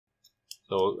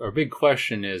So our big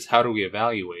question is, how do we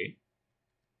evaluate?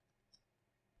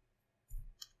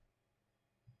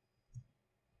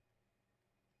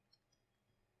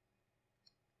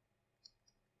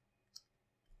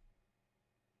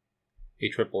 A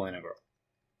triple integral.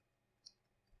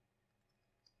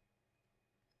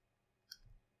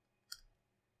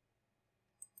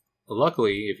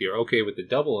 Luckily, if you're okay with the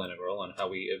double integral and how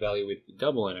we evaluate the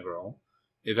double integral,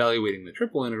 evaluating the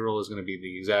triple integral is going to be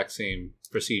the exact same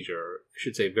procedure. I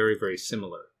should say very, very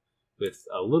similar, with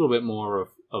a little bit more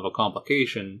of a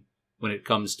complication when it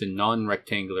comes to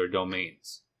non-rectangular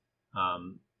domains.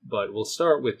 But we'll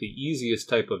start with the easiest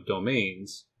type of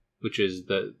domains, which is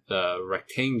the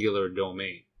rectangular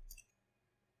domain.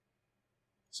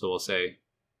 So we'll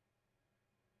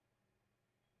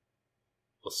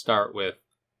start with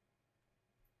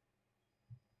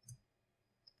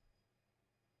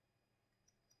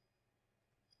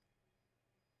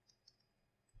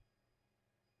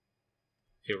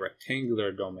a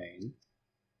rectangular domain.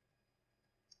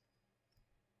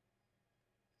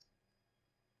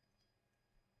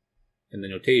 And the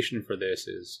notation for this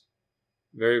is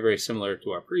very, very similar to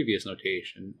our previous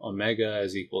notation. Omega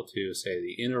is equal to, say,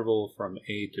 the interval from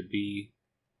a to b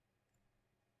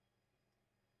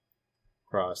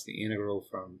across the integral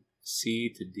from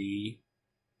c to d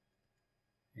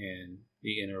and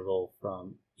the interval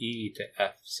from e to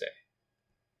f, say.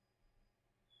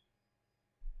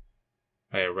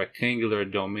 A rectangular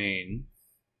domain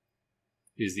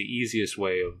is the easiest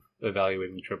way of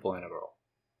evaluating the triple integral.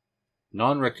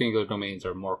 Non-rectangular domains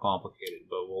are more complicated,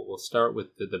 but we'll start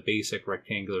with the basic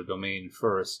rectangular domain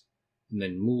first, and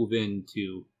then move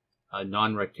into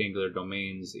non-rectangular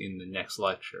domains in the next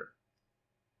lecture.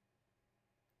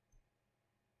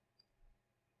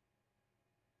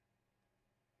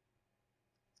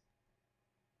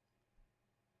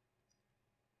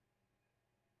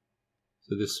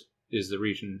 So this is the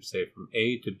region, say, from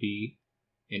A to B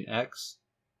in X,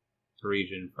 the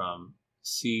region from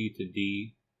C to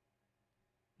D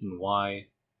in Y,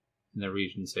 and the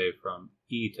region, say, from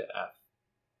E to F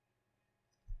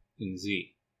in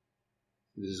Z.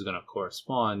 This is going to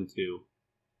correspond to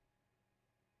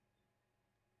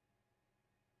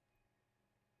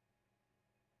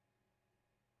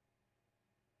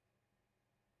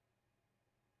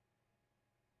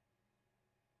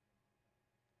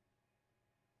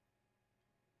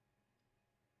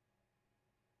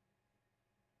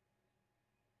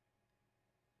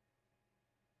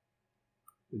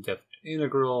the definite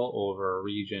integral over a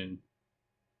region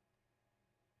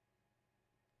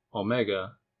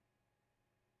omega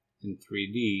in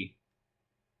 3D,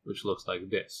 which looks like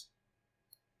this.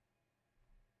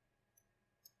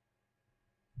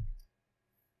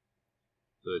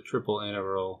 So the triple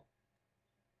integral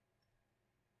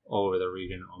over the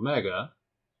region omega,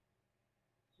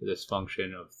 for this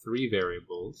function of 3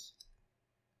 variables,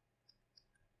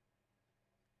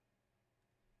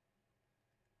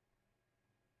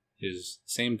 is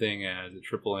the same thing as the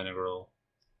triple integral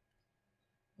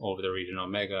over the region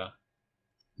omega.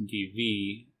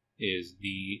 dv is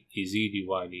the dz dy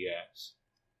dx.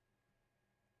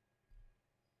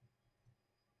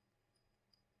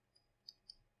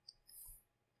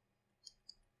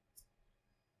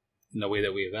 And the way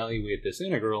that we evaluate this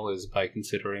integral is by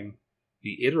considering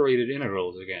the iterated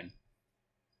integrals again.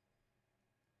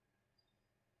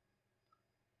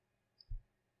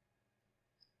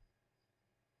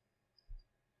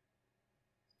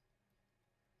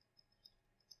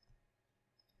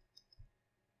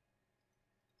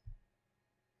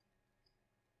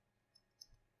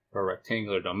 For a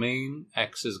rectangular domain,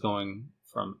 x is going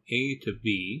from a to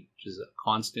b, which is a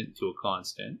constant to a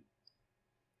constant.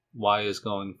 Y is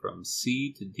going from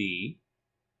c to d,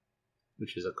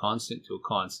 which is a constant to a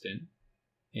constant.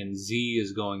 And z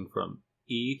is going from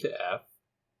e to f,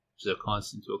 which is a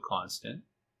constant to a constant.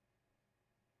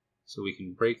 So we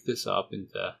can break this up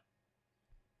into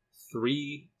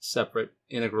 3 separate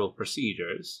integral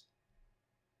procedures.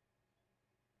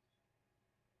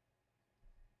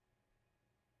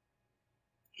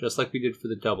 Just like we did for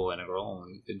the double integral.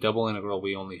 Only the double integral,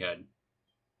 we only had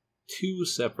 2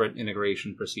 separate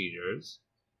integration procedures.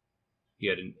 You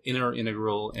had an inner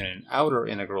integral and an outer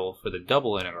integral for the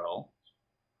double integral.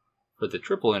 For the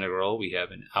triple integral, we have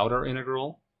an outer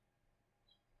integral,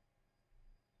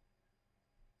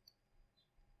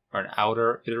 or an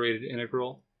outer iterated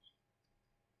integral.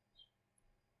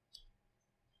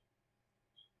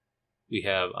 We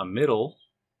have a middle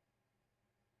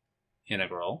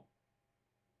integral.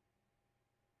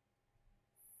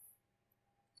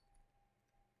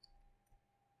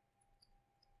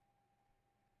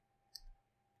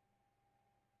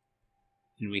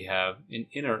 and we have an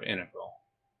inner integral.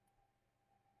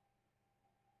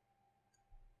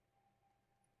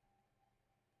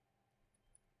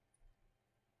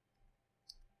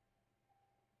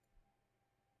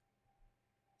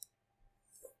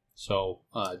 So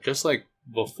just like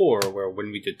before, where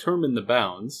when we determine the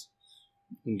bounds,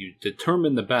 when you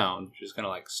determine the bound, which is kind of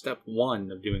like step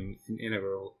one of doing an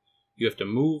integral, you have to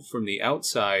move from the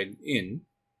outside in,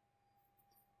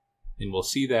 and we'll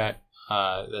see that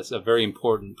that's a very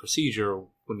important procedure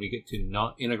when we get to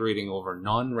not integrating over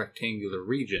non-rectangular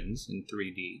regions in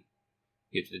 3D.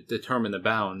 You have to determine the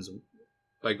bounds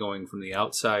by going from the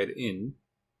outside in,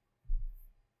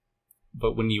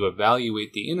 but when you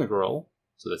evaluate the integral,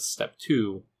 so that's step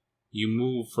two, you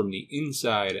move from the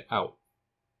inside out.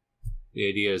 The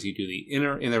idea is you do the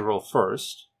inner integral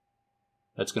first.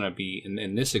 That's going to be,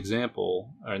 in this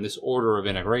example, or in this order of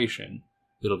integration,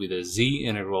 it'll be the z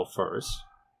integral first.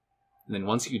 And then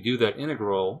once you do that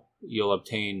integral, you'll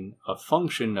obtain a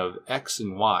function of x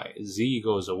and y. Z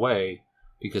goes away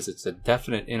because it's a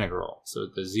definite integral, so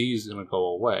the z is going to go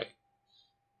away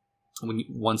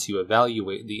once you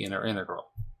evaluate the inner integral.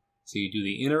 So you do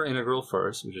the inner integral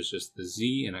first, which is just the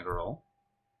z integral.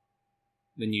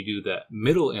 Then you do the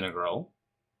middle integral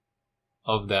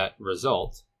of that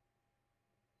result,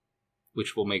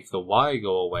 which will make the y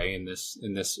go away in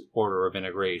this order of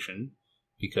integration,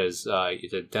 because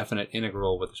it's a definite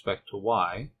integral with respect to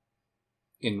y.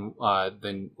 And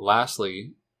then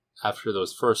lastly, after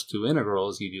those first two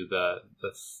integrals, you do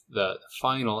the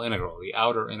final integral, the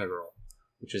outer integral,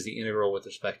 which is the integral with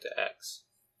respect to x.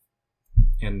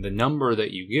 And the number that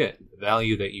you get, the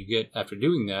value that you get after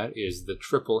doing that, is the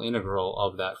triple integral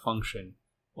of that function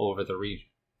over the region.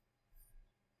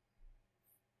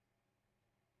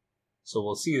 So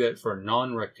we'll see that for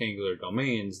non-rectangular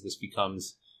domains, this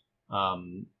becomes,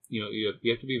 you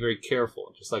have to be very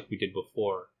careful, just like we did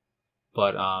before.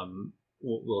 But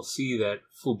we'll see that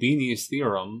Fubini's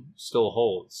theorem still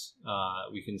holds.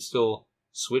 We can still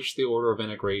switch the order of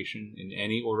integration in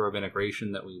any order of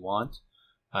integration that we want.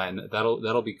 And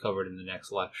that'll be covered in the next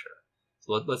lecture.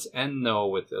 So let's end though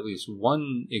with at least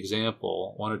one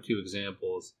example, one or two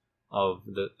examples of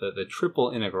the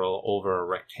triple integral over a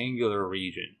rectangular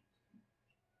region.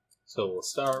 So we'll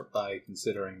start by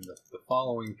considering the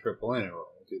following triple integral.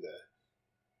 We'll do the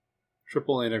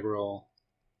triple integral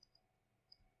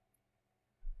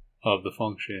of the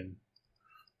function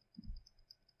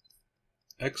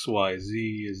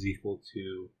xyz is equal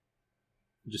to,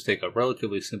 just take a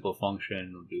relatively simple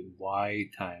function. We'll do y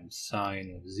times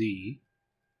sine of z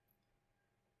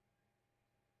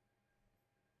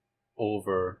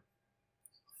over,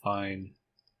 find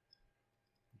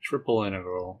the triple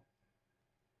integral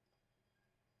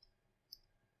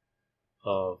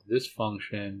of this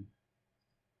function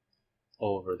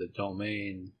over the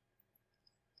domain,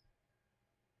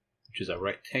 which is a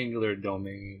rectangular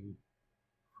domain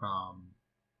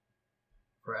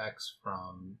for x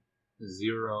from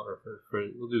 0, or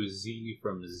we'll do z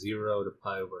from 0 to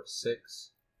pi over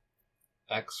 6,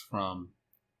 x from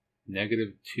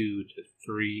 -2 to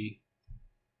 3,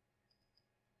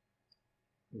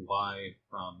 y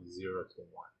from 0 to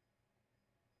 1.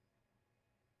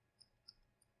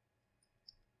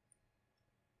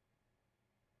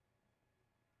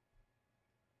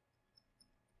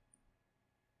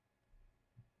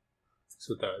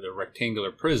 So the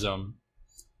rectangular prism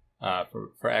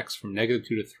for x from -2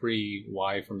 to 3,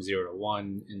 y from 0 to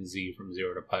 1, and z from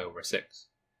 0 to pi over 6.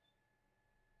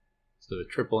 So the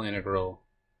triple integral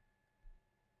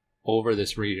over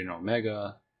this region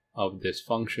omega of this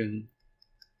function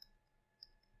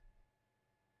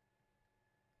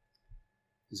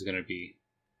is going to be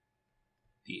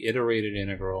the iterated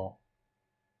integral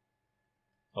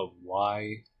of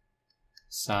y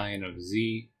sine of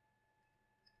z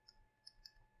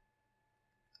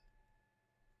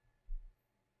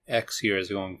x here is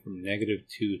going from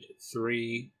 -2 to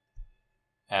 3.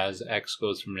 As x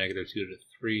goes from -2 to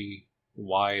 3,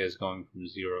 y is going from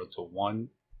 0 to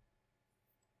 1.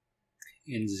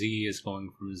 And z is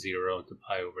going from 0 to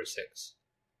pi over 6.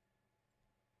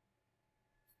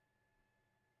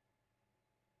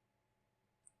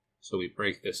 So we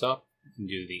break this up and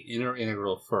do the inner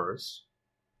integral first.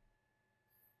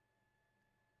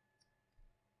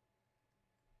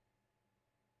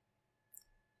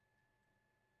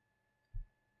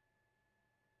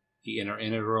 The inner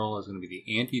integral is going to be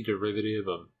the antiderivative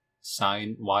of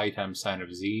sine y times sine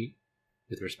of z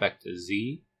with respect to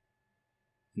z.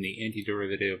 And the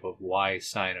antiderivative of y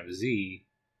sine of z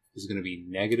is going to be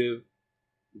negative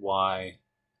y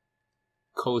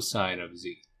cosine of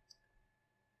z.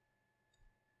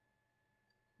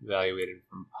 evaluated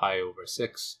from pi over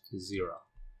 6 to 0.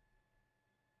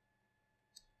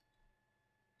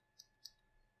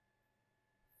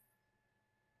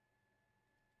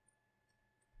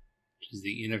 Which is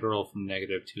the integral from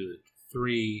 -2 to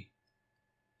 3,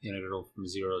 integral from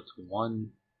 0 to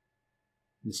 1.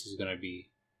 This is going to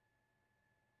be,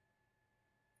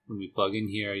 when we plug in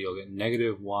here, you'll get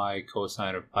negative y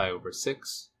cosine of pi over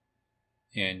 6,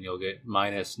 and you'll get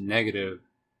minus negative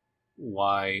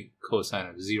y cosine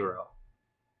of 0.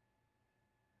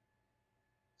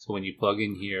 So when you plug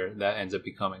in here, that ends up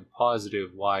becoming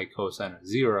positive y cosine of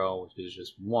 0, which is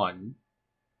just 1.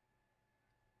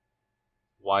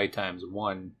 Y times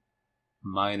 1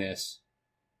 minus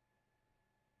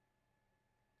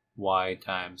y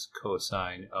times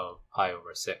cosine of pi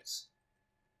over 6.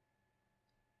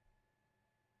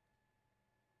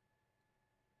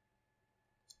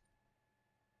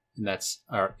 And that's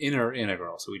our inner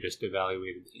integral. So we just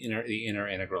evaluated the inner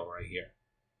integral right here.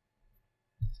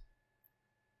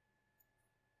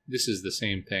 This is the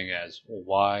same thing as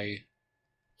y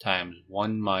times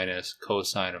 1 minus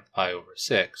cosine of pi over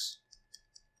 6.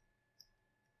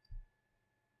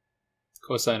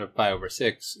 Cosine of pi over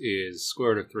 6 is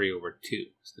square root of 3 over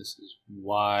 2. So this is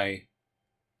y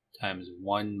times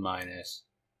 1 minus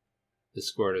the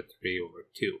square root of 3 over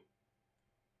 2.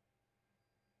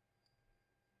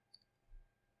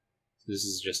 So this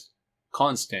is just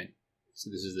constant. So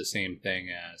this is the same thing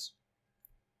as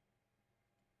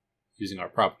using our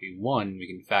property 1, we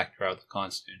can factor out the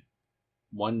constant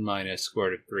 1 minus square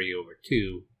root of 3 over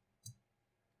 2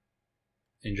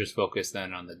 and just focus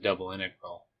then on the double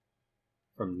integral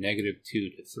from -2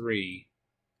 to 3,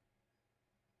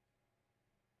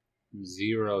 from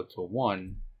 0 to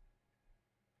 1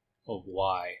 of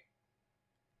y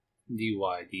dy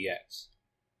dx.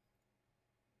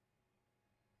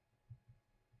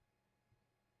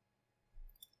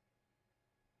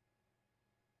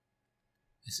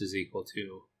 This is equal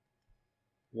to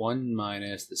 1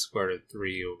 minus the square root of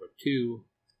 3 over 2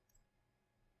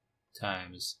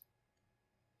 times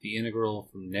the integral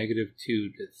from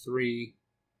 -2 to 3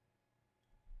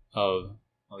 of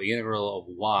the integral of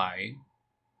y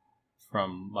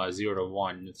from 0 to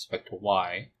 1 with respect to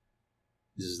y.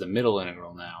 This is the middle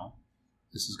integral now.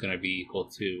 This is going to be equal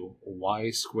to y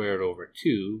squared over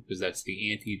 2, because that's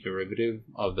the antiderivative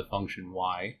of the function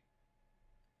y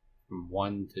from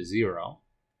 1 to 0.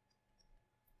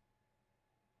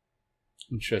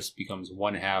 Which just becomes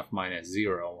 1/2 minus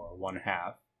 0, or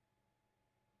 1/2.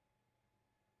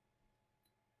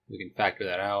 We can factor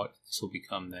that out. This will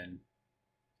become then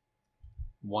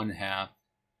 1/2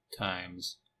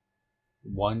 times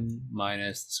 1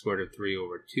 minus the square root of 3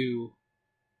 over 2,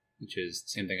 which is the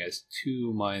same thing as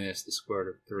 2 minus the square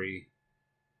root of 3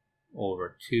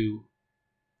 over 2,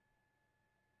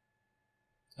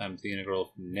 times the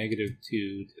integral from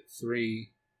 -2 to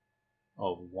 3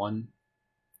 of 1,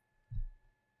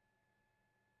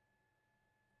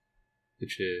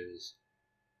 which is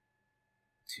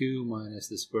 2 minus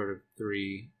the square root of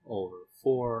 3 over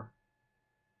 4.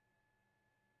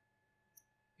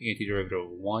 Antiderivative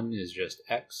of 1 is just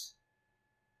x,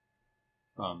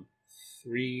 from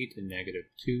 3 to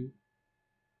 -2.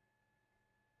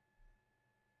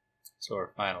 So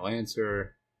our final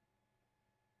answer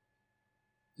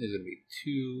is going to be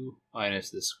 2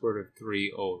 minus the square root of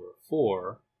 3 over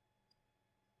 4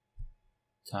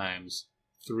 times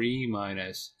 3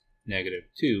 minus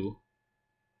 -2,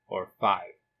 or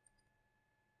 5.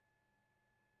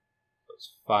 So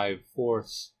it's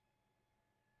 5/4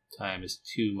 times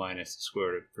 2 minus the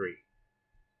square root of 3.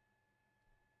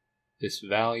 This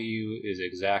value is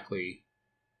exactly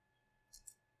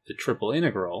the triple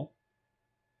integral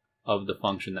of the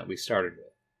function that we started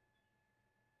with,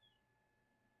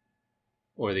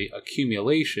 or the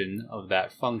accumulation of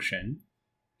that function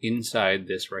inside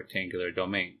this rectangular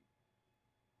domain.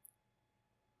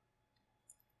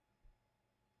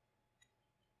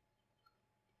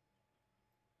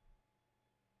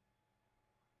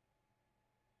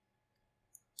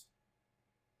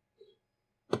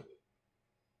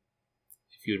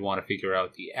 If you'd want to figure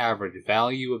out the average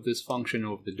value of this function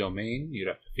over the domain, you'd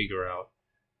have to figure out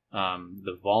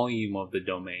the volume of the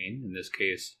domain, in this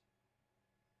case,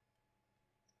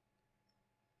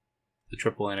 the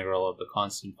triple integral of the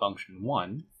constant function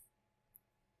 1,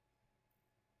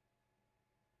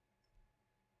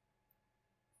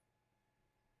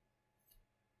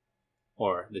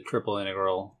 or the triple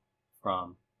integral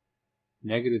from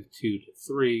 -2 to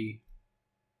 3,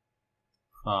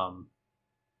 from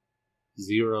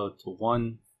 0 to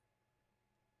 1,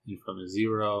 and from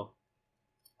 0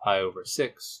 to pi over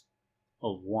 6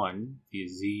 of 1, the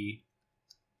z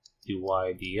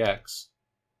y dx,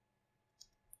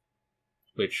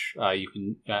 which you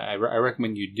can. I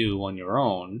recommend you do on your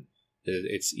own.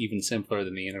 It's even simpler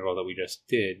than the integral that we just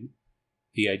did.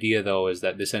 The idea, though, is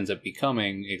that this ends up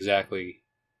becoming exactly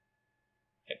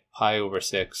pi over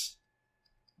 6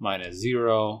 minus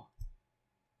 0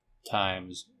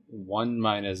 times 1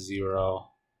 minus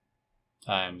 0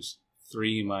 times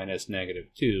 3 minus negative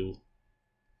 2,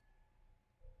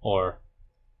 or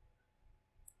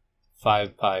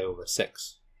 5 pi over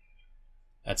 6.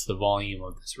 That's the volume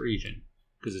of this region,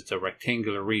 because it's a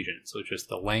rectangular region, so it's just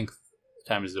the length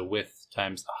times the width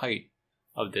times the height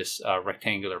of this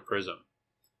rectangular prism.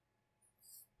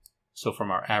 So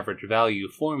from our average value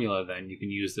formula, then, you can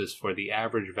use this for the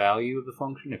average value of the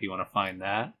function if you want to find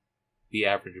that. The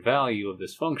average value of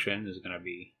this function is going to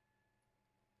be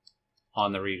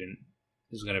on the region,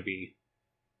 is going to be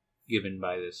given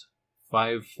by this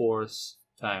 5/4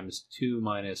 times 2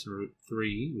 minus root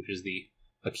 3, which is the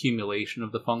accumulation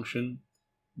of the function,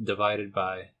 divided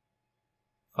by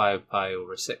 5 pi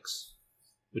over 6,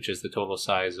 which is the total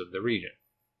size of the region.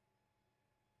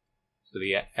 So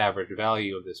the average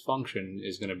value of this function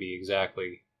is going to be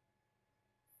exactly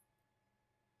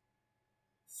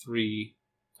 3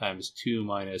 times 2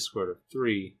 minus square root of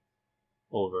 3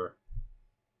 over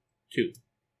 2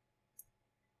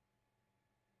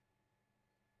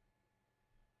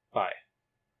 pi.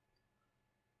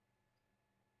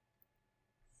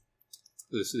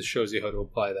 This shows you how to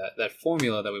apply that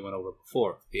formula that we went over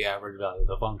before, the average value of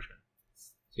the function.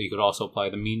 So you could also apply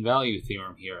the mean value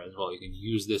theorem here as well. You can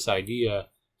use this idea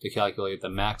to calculate the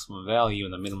maximum value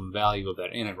and the minimum value of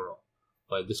that integral.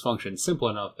 But this function is simple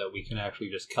enough that we can actually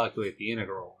just calculate the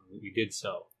integral, and we did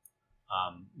so.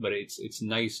 But it's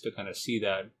nice to kind of see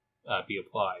that be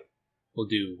applied. We'll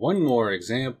do one more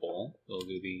example. We'll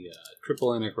do the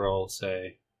triple integral,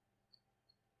 say,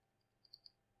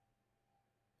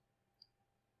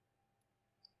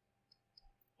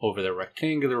 over the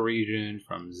rectangular region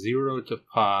from 0 to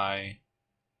pi,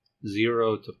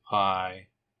 0 to pi,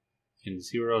 and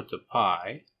 0 to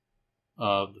pi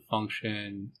of the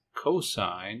function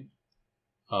cosine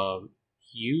of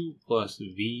u plus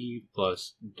v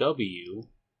plus w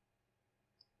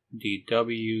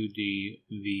dw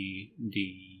dv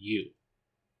du,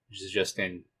 which is just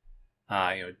in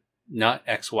not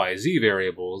x, y, z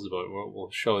variables, but we'll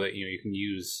show that you can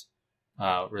use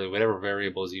really whatever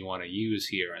variables you want to use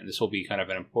here, and this will be kind of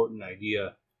an important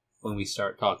idea when we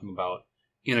start talking about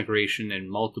integration in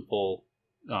multiple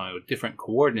different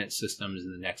coordinate systems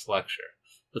in the next lecture.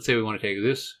 Let's say we want to take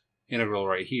this integral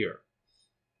right here.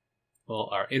 Well,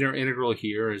 our inner integral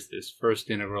here is this first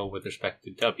integral with respect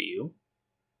to w.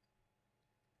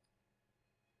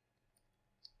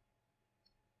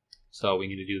 So we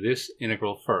need to do this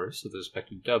integral first with respect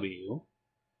to w.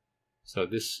 So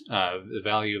this, the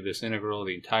value of this integral,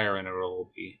 the entire integral,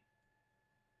 will be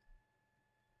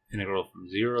integral from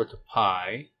 0 to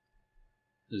pi,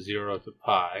 0 to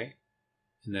pi,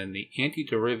 and then the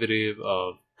antiderivative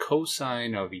of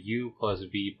cosine of u plus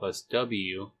v plus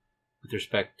w with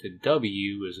respect to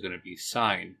w is going to be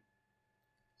sine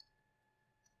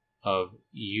of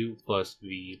u plus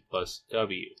v plus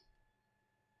w.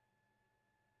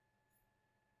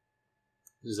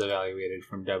 This is evaluated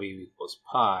from w equals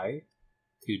pi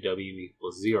to w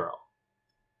equals 0.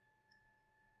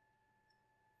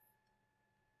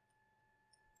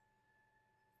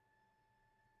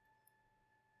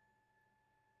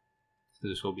 So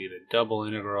this will be the double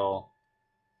integral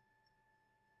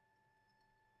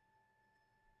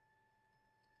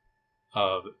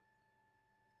of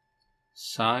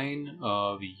sine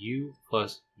of u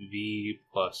plus v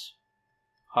plus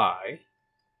pi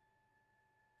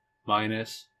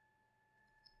minus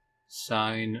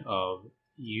sine of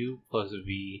u plus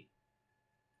v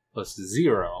plus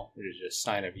 0, which is just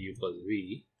sine of u plus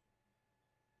v,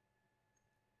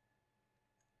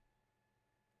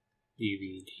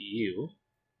 dv du,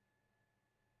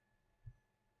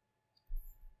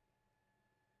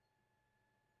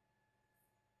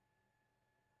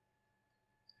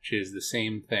 which is the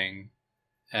same thing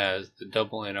as the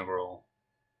double integral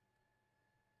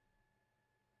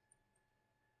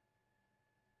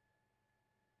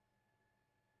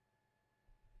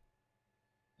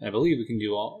I believe we can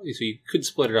do all, so you could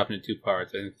split it up into two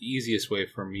parts. I think the easiest way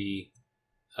for me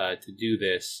to do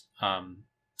this and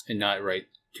not write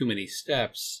too many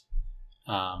steps,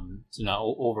 to not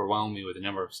overwhelm me with the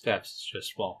number of steps, is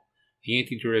just, well, the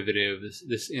antiderivative,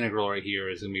 this integral right here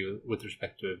is going to be with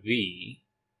respect to v.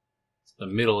 So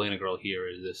the middle integral here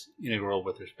is this integral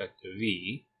with respect to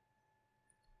v.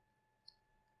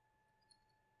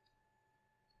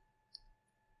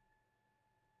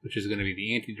 which is going to be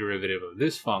the antiderivative of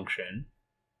this function,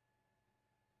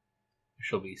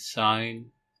 which will be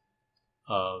sine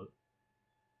of,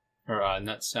 or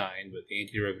not sine, but the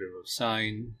antiderivative of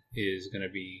sine is going to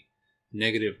be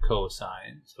negative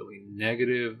cosine. So we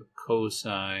negative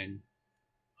cosine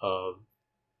of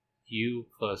u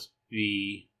plus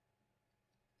v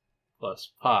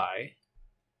plus pi.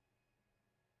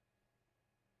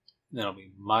 Then it'll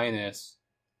be minus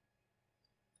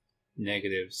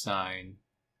negative sine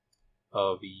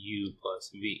of u plus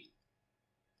v.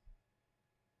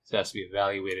 This has to be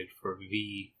evaluated for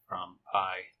v from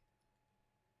pi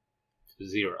to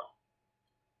 0.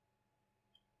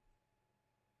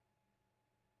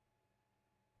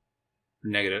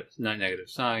 Negative, not negative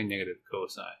sine, negative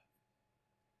cosine.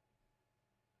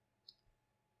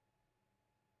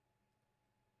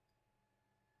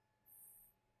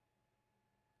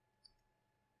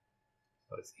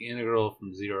 So it's the integral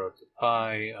from 0 to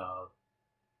pi of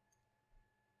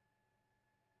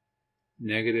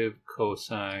negative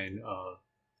cosine of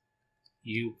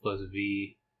u plus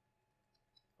v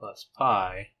plus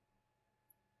pi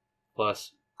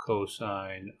plus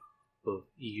cosine of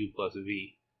u plus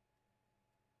v.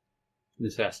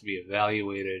 This has to be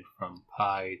evaluated from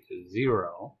pi to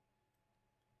 0.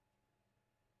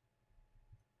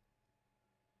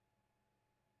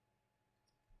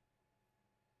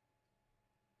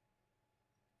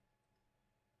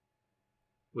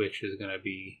 Which is going to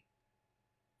be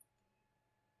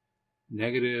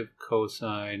negative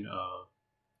cosine of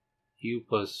u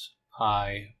plus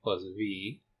pi plus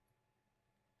v,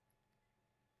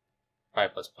 pi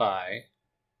plus pi,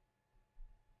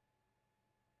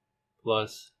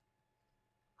 plus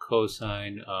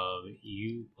cosine of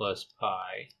u plus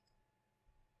pi.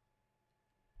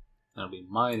 That'll be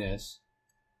minus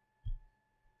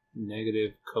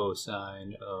negative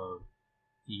cosine of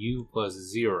u plus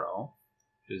 0,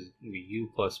 which is going to be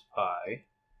u plus pi,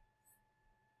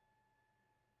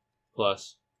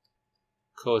 plus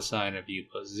cosine of u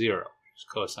plus 0, which is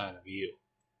cosine of u.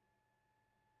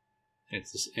 And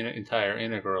it's this entire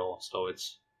integral, so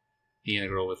it's the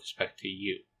integral with respect to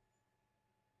u.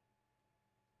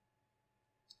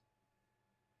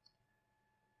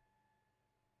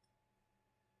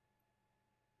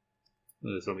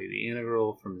 This will be the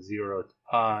integral from 0 to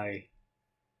pi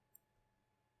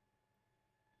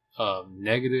of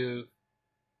negative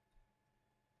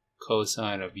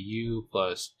cosine of u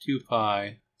plus 2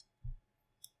 pi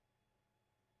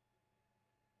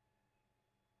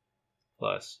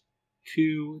plus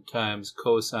 2 times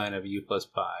cosine of u plus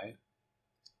pi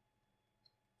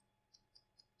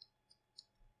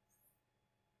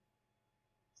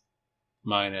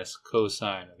minus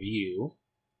cosine of u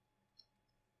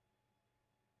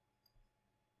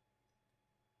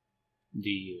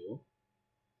du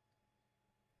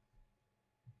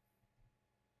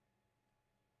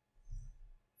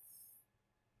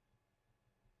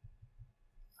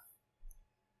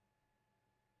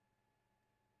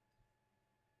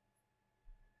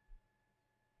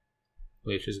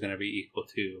which is going to be equal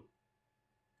to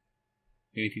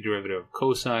the antiderivative of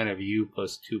cosine of u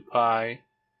plus 2 pi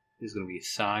is going to be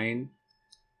sine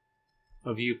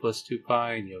of u plus 2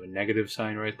 pi, and you have a negative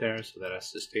sign right there, so that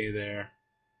has to stay there.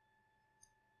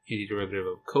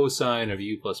 Antiderivative of cosine of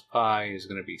u plus pi is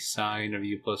going to be sine of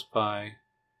u plus pi.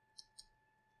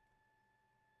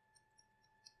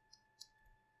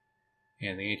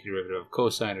 And the antiderivative of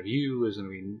cosine of u is going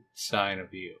to be sine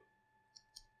of u.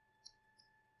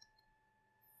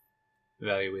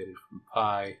 Evaluated from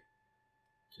pi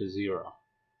to 0.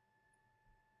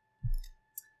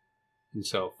 And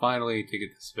so finally, to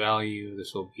get this value,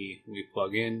 this will be, we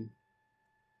plug in,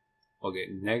 we'll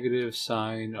get negative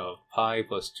sine of pi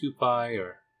plus 2 pi,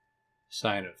 or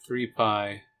sine of 3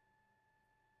 pi,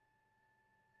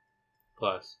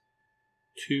 plus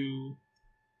 2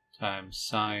 times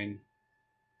sine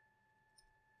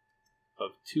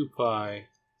of 2 pi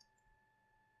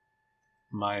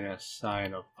minus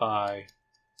sine of pi.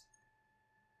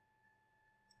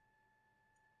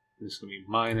 This will be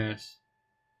minus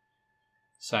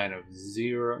sine of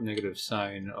 0, negative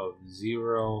sine of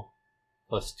 0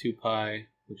 plus 2 pi,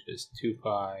 which is 2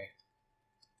 pi,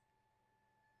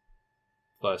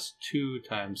 plus 2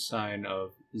 times sine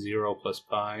of 0 plus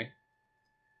pi,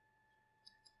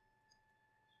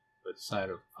 but sine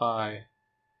of pi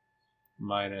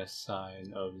minus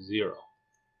sine of 0.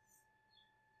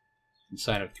 And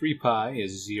sine of 3 pi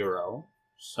is 0,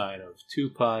 sine of 2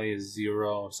 pi is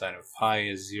 0, sine of pi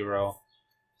is 0,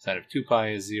 sine of 2 pi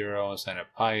is 0, sine of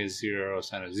pi is 0,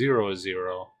 sine of 0 is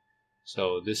 0.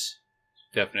 So this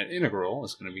definite integral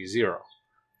is going to be 0,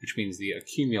 which means the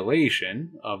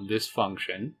accumulation of this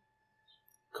function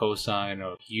cosine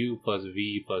of u plus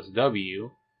v plus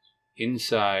w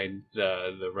inside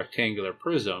the rectangular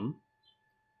prism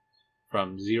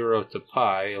from 0 to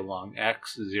pi along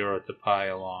x, 0 to pi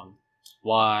along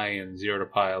y, and 0 to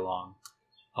pi along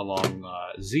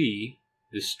z,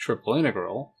 this triple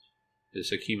integral,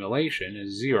 this accumulation,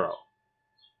 is 0.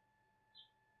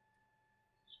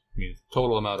 I mean, the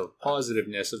total amount of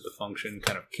positiveness of the function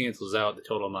kind of cancels out the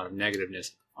total amount of negativeness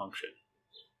of the function.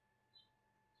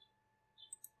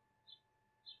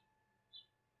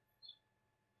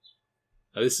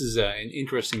 Now, this is an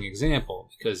interesting example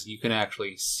because you can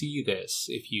actually see this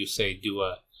if you, say, do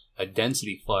a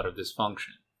density plot of this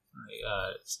function.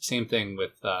 Right? Same thing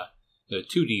with the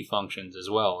 2D functions as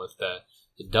well. If the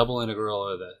double integral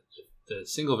or the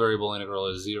single variable integral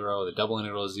is 0, the double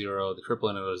integral is 0, the triple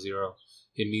integral is 0,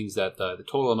 it means that the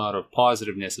total amount of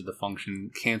positiveness of the function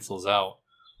cancels out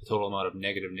the total amount of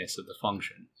negativeness of the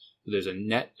function. So there's a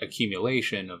net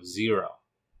accumulation of 0.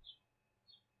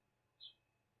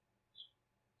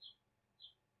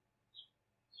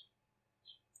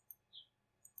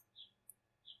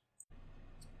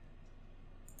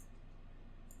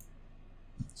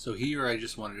 So here I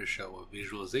just wanted to show a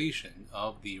visualization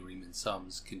of the Riemann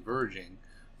sums converging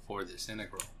for this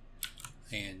integral.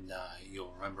 And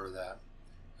you'll remember that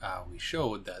we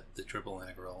showed that the triple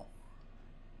integral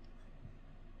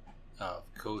of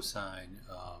cosine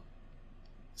of,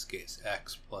 in this case,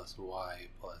 x plus y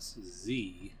plus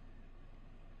z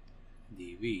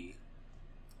dv,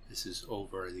 this is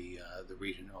over the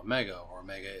region omega.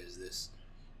 Omega is this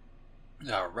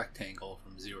rectangle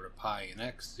from 0 to pi in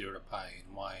x, 0 to pi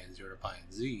in y, and 0 to pi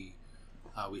in z.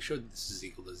 We showed that this is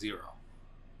equal to 0.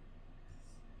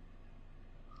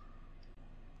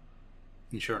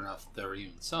 And sure enough, the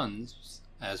Riemann sums,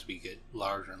 as we get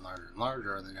larger and larger and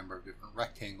larger, and the number of different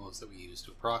rectangles that we use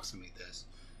to approximate this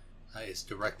is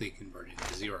directly converging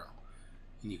to 0.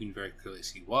 And you can very clearly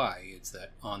see why. It's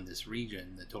that on this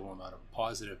region, the total amount of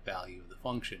positive value of the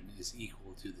function is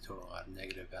equal to the total amount of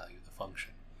negative value of the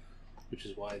function, which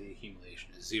is why the accumulation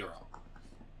is 0.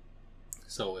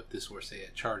 So if this were, say,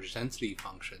 a charge density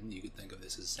function, you could think of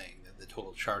this as saying that the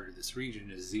total charge of this region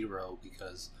is 0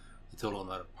 because the total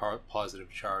amount of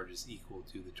positive charge is equal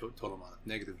to the total amount of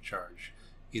negative charge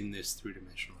in this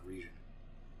three-dimensional region.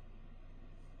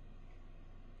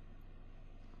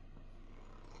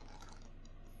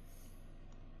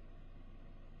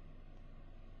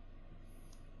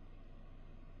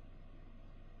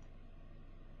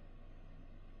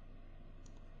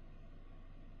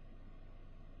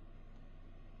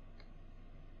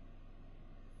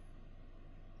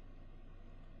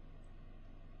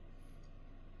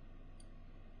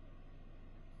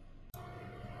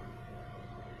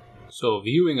 So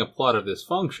viewing a plot of this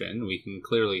function, we can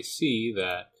clearly see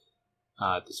that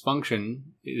this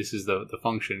function, this is the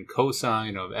function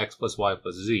cosine of x plus y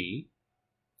plus z.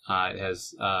 It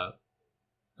has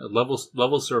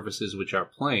level surfaces which are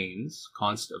planes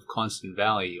of constant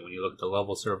value. When you look at the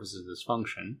level surfaces of this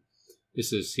function,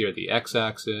 this is here the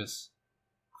x-axis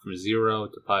from 0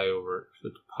 to pi over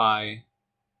to pi,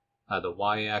 the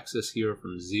y-axis here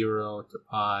from 0 to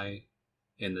pi,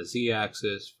 and the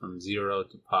z-axis from 0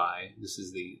 to pi. This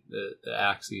is the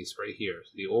axis right here.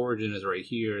 So the origin is right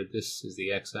here. This is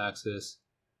the x-axis,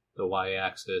 the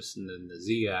y-axis, and then the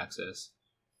z-axis.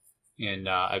 And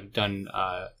I've done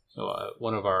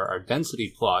one of our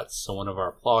density plots, so one of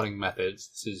our plotting methods.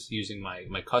 This is using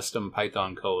my custom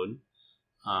Python code.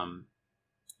 And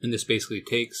this basically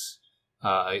takes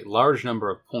a large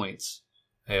number of points.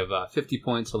 I have 50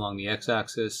 points along the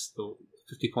x-axis,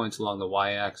 50 points along the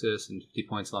y-axis, and 50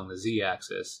 points along the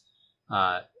z-axis.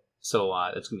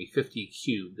 So that's going to be 50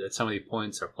 cubed. That's how many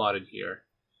points are plotted here.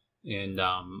 And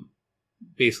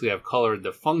basically I've colored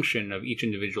the function of each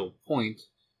individual point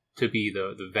to be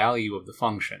the value of the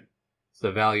function. So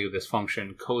the value of this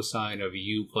function, cosine of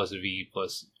u plus v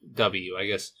plus w. I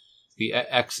guess the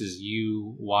x is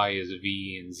u, y is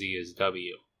v, and z is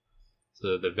w.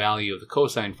 So the value of the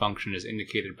cosine function is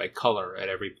indicated by color at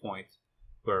every point,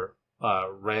 where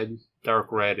dark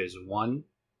red is 1,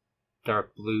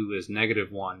 dark blue is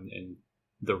 -1, and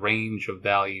the range of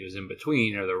values in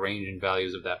between are the range and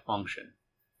values of that function.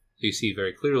 So you see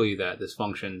very clearly that this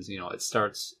function, it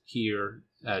starts here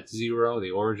at 0,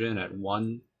 the origin, at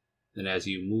 1, then as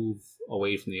you move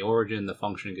away from the origin, the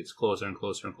function gets closer and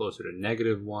closer and closer to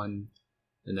 -1,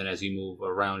 and then as you move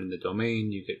around in the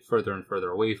domain, you get further and further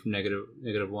away from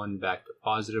 -1 back to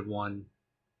 +1,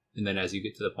 and then as you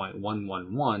get to the point 1,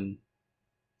 1, 1,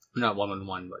 not 1, 1,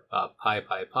 1, but pi,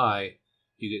 pi, pi,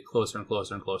 you get closer and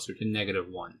closer and closer to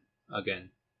 -1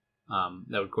 again.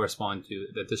 That would correspond to,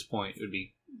 at this point, it would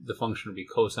be the function would be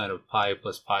cosine of pi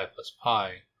plus pi plus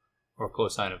pi, or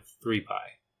cosine of 3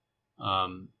 pi.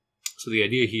 So the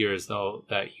idea here is, though,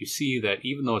 that you see that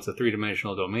even though it's a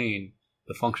three-dimensional domain,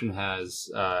 the function has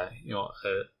an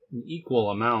equal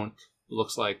amount,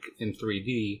 looks like in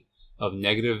 3D, of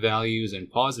negative values and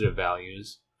positive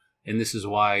values, and this is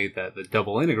why that the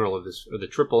double integral of this, or the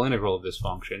triple integral of this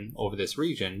function over this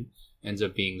region, ends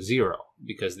up being 0,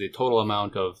 because the total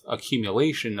amount of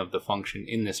accumulation of the function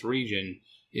in this region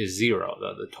is 0.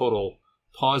 The total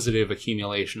positive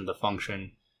accumulation of the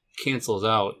function cancels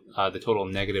out the total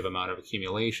negative amount of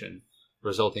accumulation,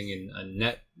 resulting in a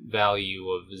net value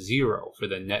of 0 for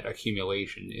the net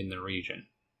accumulation in the region.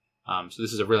 So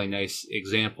this is a really nice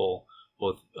example,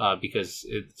 both because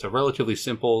it's a relatively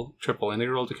simple triple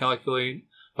integral to calculate,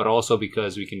 but also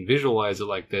because we can visualize it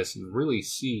like this and really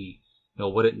see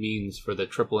what it means for the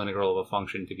triple integral of a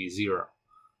function to be 0.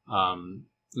 And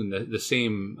the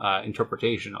same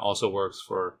interpretation also works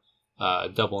for a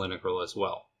double integral as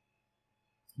well.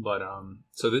 But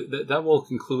so that will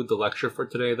conclude the lecture for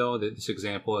today, though. This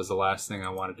example is the last thing I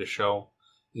wanted to show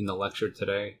in the lecture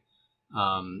today.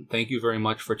 Thank you very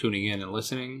much for tuning in and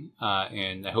listening,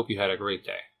 and I hope you had a great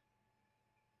day.